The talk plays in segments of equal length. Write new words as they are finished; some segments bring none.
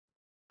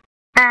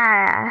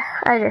Yeah,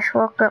 I just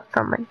woke up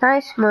from a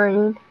nice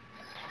morning.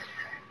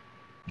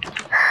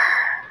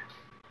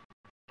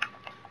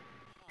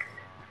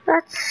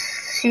 Let's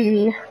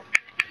see.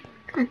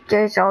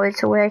 Jay's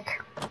always awake.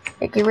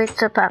 Like he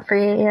wakes up at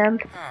 3 a.m.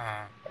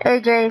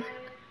 Hey Jay.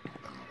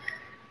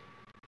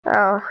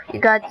 Oh, you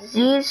got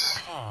disease?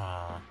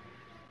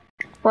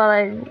 Well,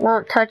 I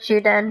won't touch you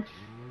then.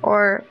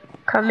 Or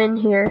come in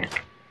here.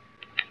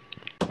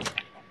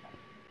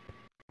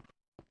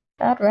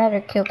 I'd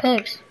rather kill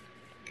pigs.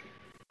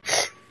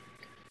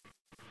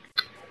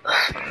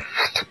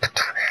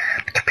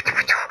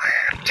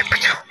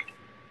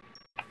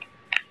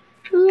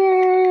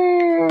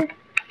 Yay!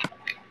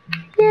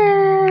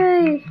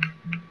 Yay!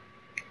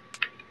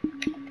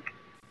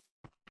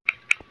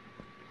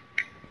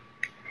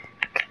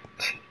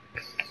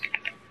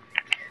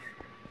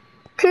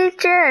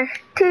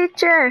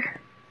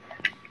 Teacher!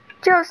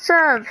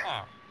 Joseph!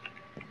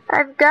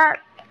 I've got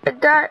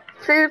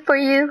food for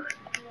you.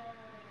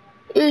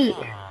 Eat!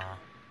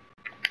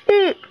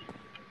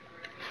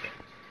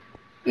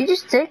 You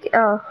just take it?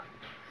 Oh.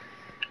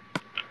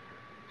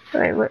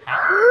 Wait, what?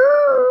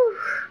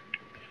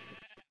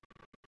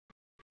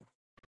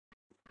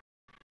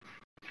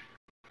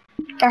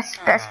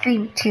 That's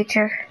being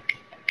teacher.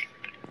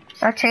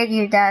 I'll trade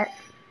you that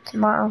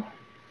tomorrow.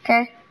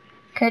 Okay?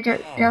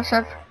 Okay,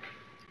 Joseph?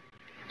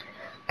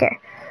 Okay.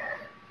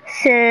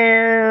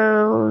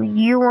 So,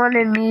 you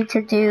wanted me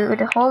to do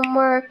the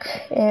homework,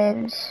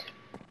 and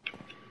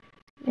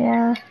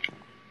yeah.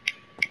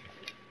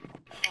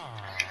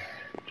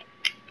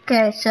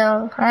 Okay,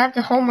 so I have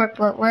the homework,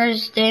 but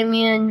where's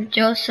Damien,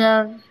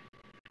 Joseph?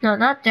 No,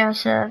 not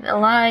Joseph.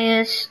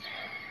 Elias,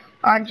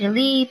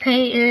 Anjali,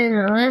 Peyton,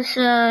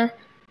 Alyssa,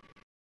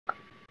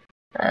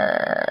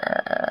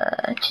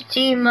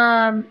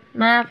 Chitima,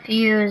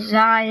 Matthew,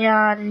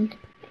 Zion,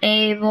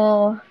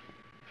 Abel.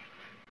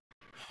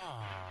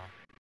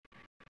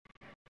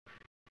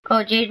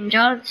 Oh, Jaden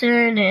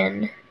Johnson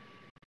and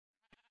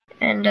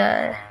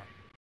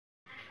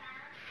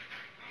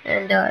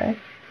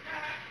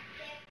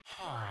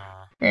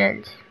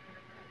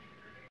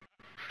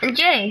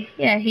Jay.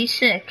 Yeah, he's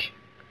sick.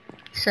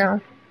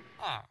 So.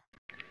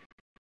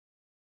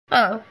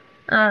 Oh,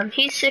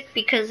 he's sick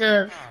because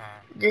of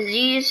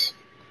disease.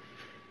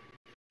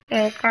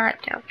 Okay,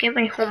 I'll get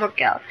my homework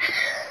out.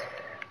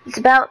 It's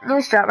about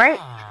Nuestra,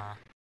 right?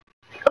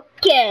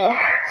 Okay,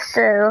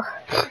 so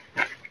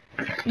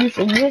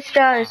using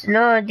Nuestra is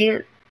no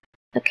idea.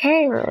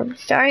 Okay, I'm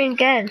starting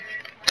again.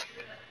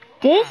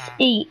 This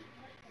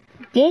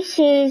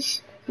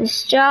is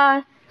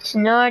Nuestra,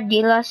 Senora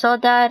de la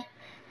Soledad,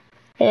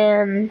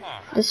 and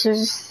this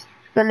is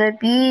gonna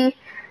be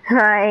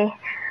my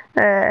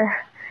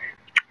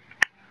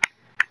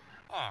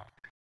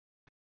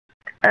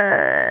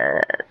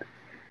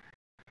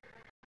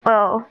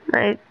well,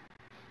 I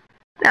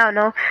don't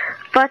know,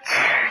 but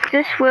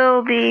this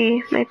will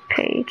be my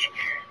page.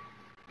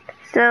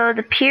 So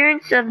the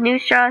appearance of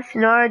Nuestra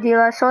Senora de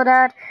la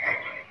Soledad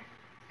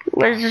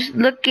was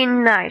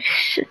looking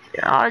nice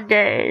all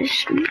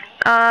days.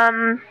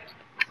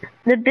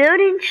 The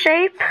building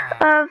shape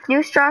of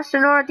Nuestra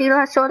Senora de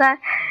la Soledad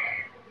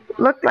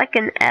looked like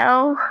an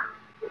L.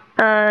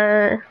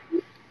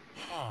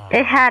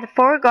 It had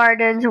 4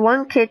 gardens,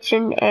 1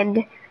 kitchen,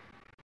 and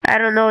I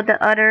don't know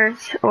the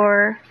others,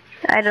 or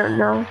I don't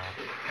know.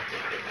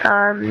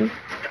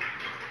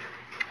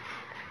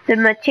 The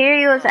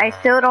materials I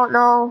still don't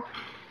know.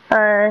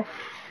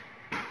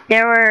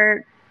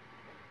 There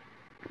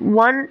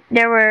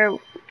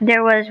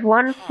was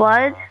one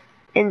flood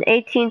in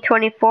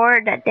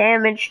 1824 that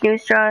damaged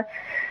Nuestra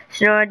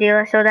Senora de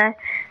la Soledad,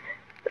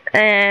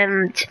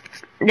 and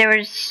there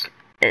was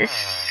a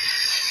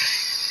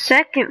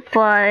second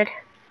flood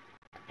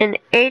in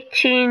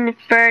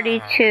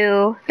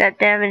 1832 that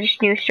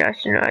damaged Nuestra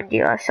Senora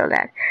de la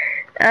Soledad.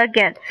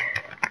 Again,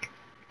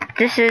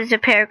 this is a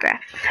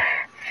paragraph.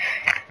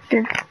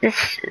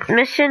 This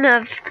mission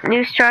of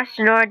Nuestra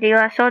Senora de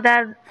la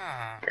Soledad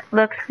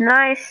looks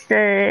nice.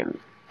 The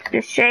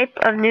shape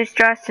of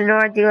Nuestra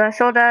Senora de la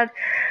Soledad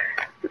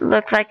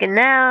looked like an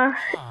L.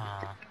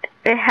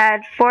 It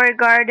had 4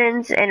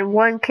 gardens and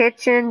 1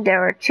 kitchen.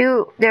 There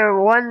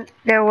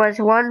was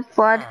one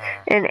flood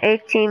in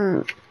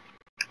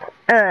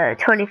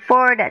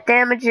 1824 that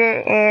damaged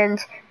it, and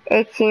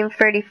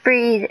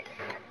 1833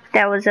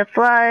 that was a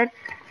flood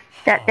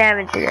that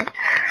damaged it.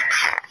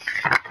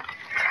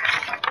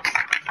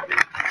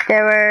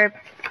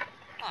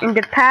 In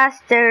the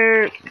past,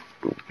 there's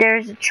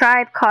a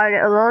tribe called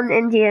Alone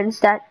Indians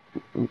that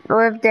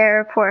lived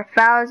there for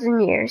 1,000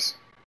 years.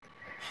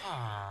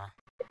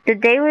 The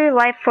daily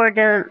life for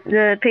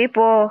the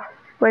people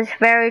was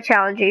very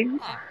challenging.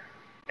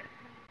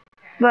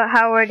 But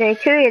how were they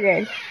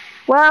treated?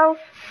 Well,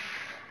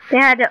 they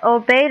had to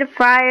obey the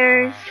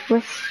friars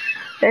with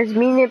as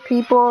many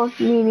people,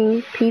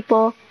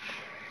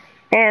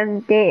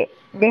 and they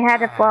had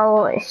to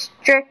follow a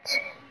strict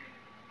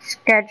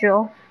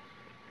schedule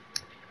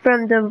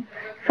from the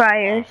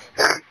friars.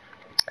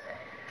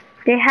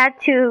 They had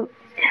to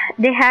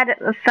they had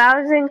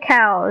 1,000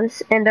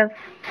 cows and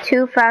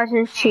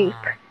 2,000 sheep.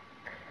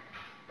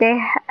 They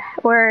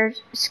were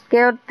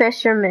skilled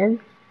fishermen.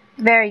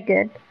 Very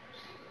good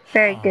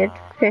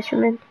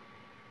fishermen.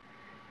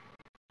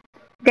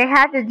 They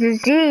had a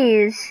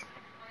disease.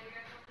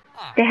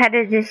 They had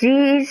a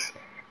disease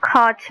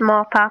called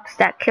smallpox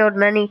that killed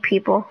many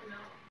people.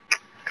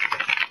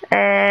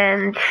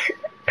 And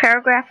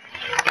paragraph.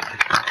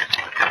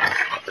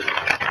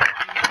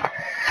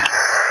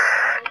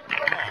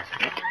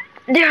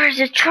 There was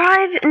a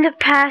tribe in the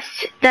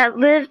past that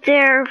lived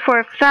there for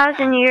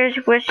 1,000 years,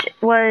 which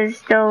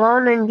was the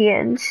Lone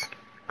Indians.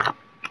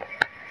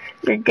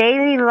 The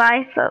daily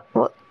life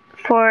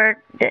for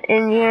the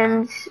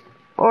Indians,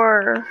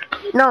 or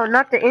no,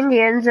 not the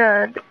Indians,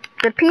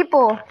 the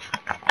people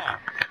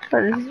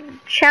was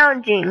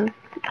challenging.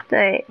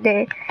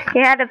 They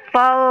had to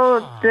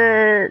follow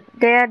they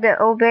had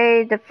to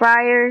obey the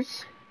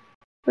friars,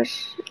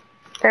 which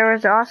there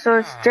was also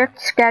a strict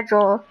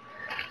schedule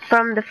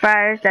from the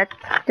friars that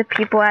the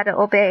people had to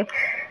obey.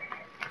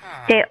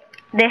 They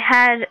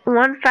had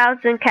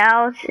 1,000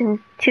 cows and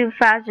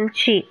 2,000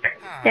 sheep.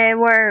 They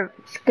were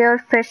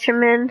skilled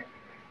fishermen.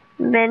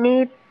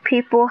 Many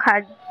people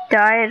had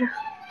died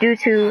due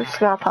to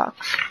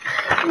smallpox.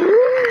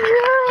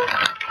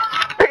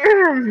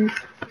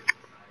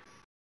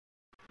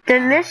 The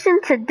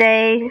mission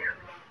today,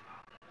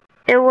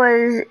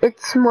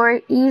 it's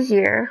more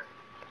easier.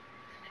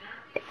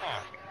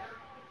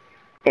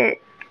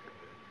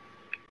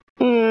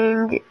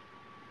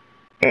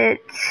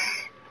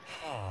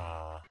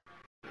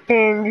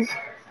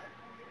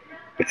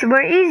 It's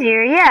more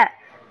easier, yeah.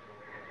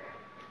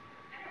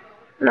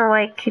 No,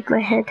 I keep my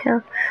head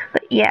down,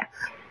 but yeah.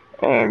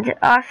 And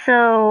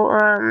also,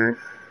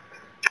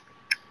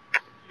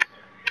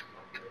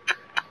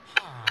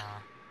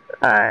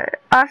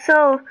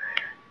 also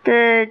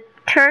the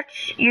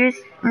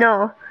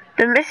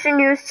mission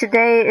used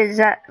today is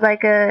that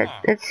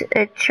it's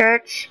a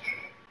church,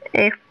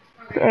 a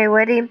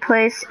wedding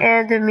place,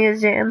 and a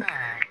museum,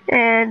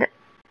 and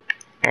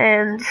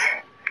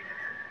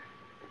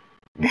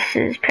this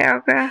is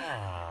paragraph.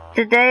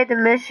 Today the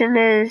mission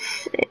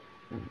is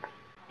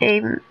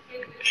a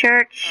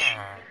church,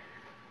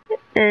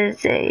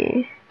 is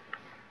a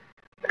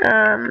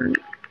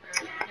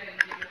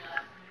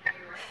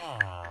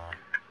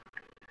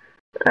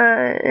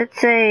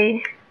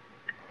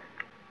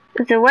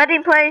it's a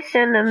wedding place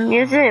and a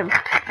museum.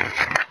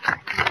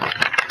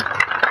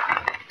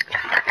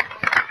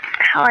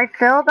 How I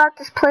feel about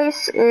this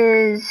place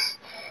is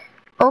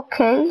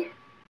okay.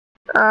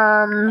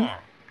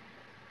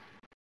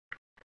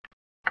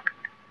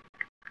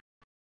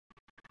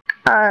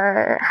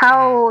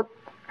 How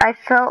I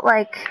felt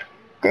like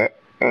the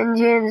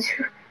Indians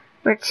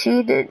were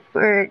treated,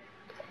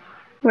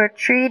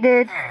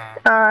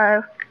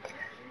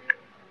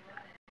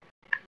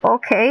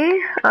 okay.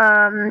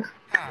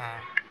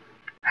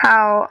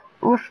 How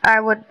if I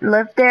would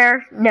live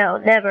there? No,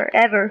 never,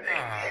 ever.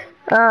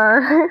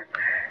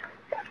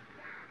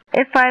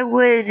 If I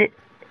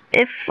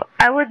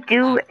would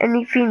do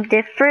anything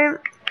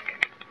different,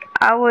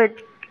 I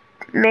would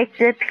make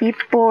the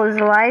people's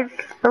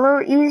life a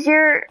little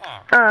easier.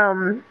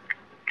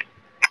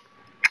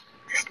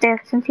 Just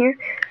dancing here.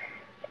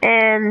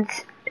 And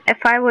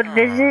if I would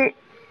visit,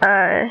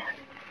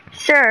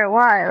 sure,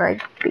 why?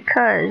 Like,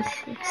 because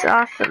it's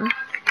awesome.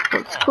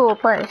 It's a cool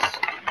place.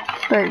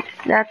 But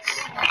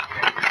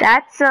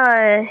that's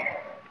the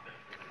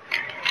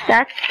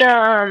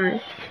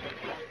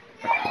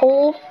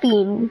whole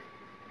theme,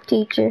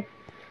 teacher.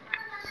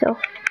 So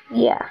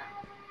yeah,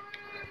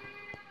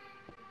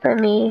 let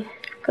me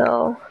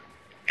go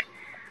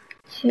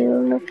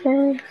to my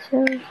friends.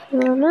 So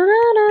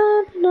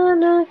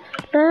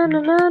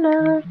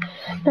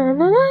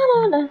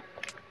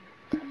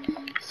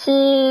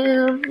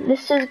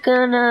this is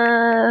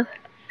gonna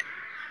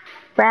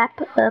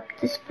wrap up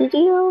this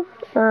video.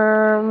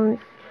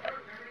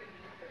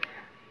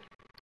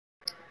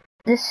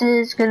 This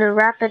is gonna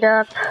wrap it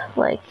up.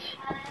 Like,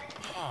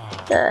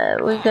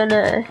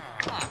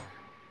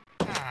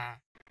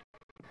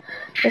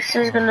 this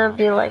is gonna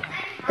be like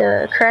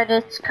the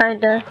credits,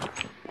 kinda.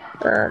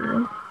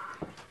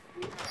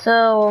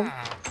 So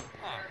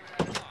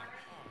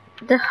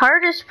the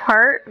hardest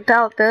part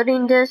about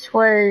building this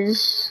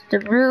was the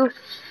roof,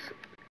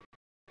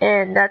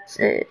 and that's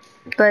it.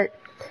 But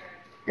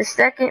the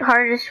second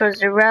hardest was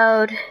the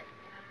road.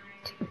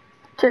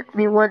 Took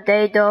me one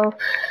day though.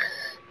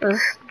 It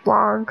was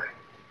long.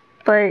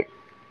 But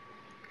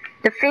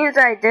the things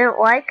I didn't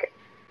like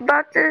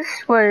about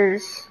this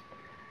was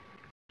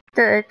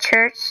the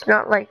church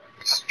not like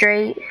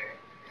straight.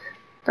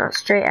 Not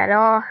straight at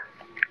all.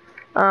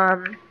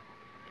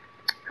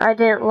 I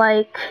didn't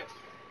like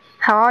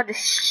how all the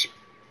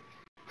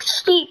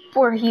sheep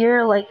were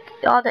here, like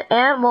all the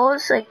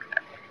animals, like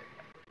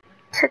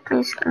took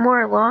me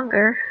more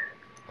longer.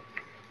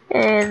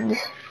 And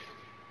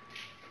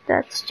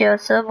that's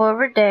Joseph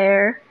over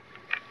there.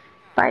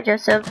 Bye,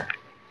 Joseph.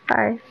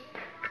 Bye.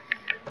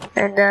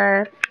 And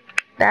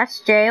that's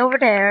Jay over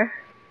there.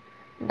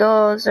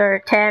 those are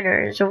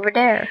tanners over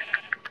there.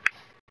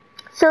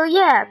 So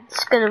yeah, I'm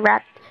just gonna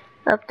wrap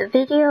up the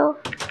video,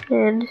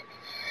 and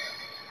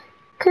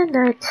good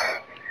night.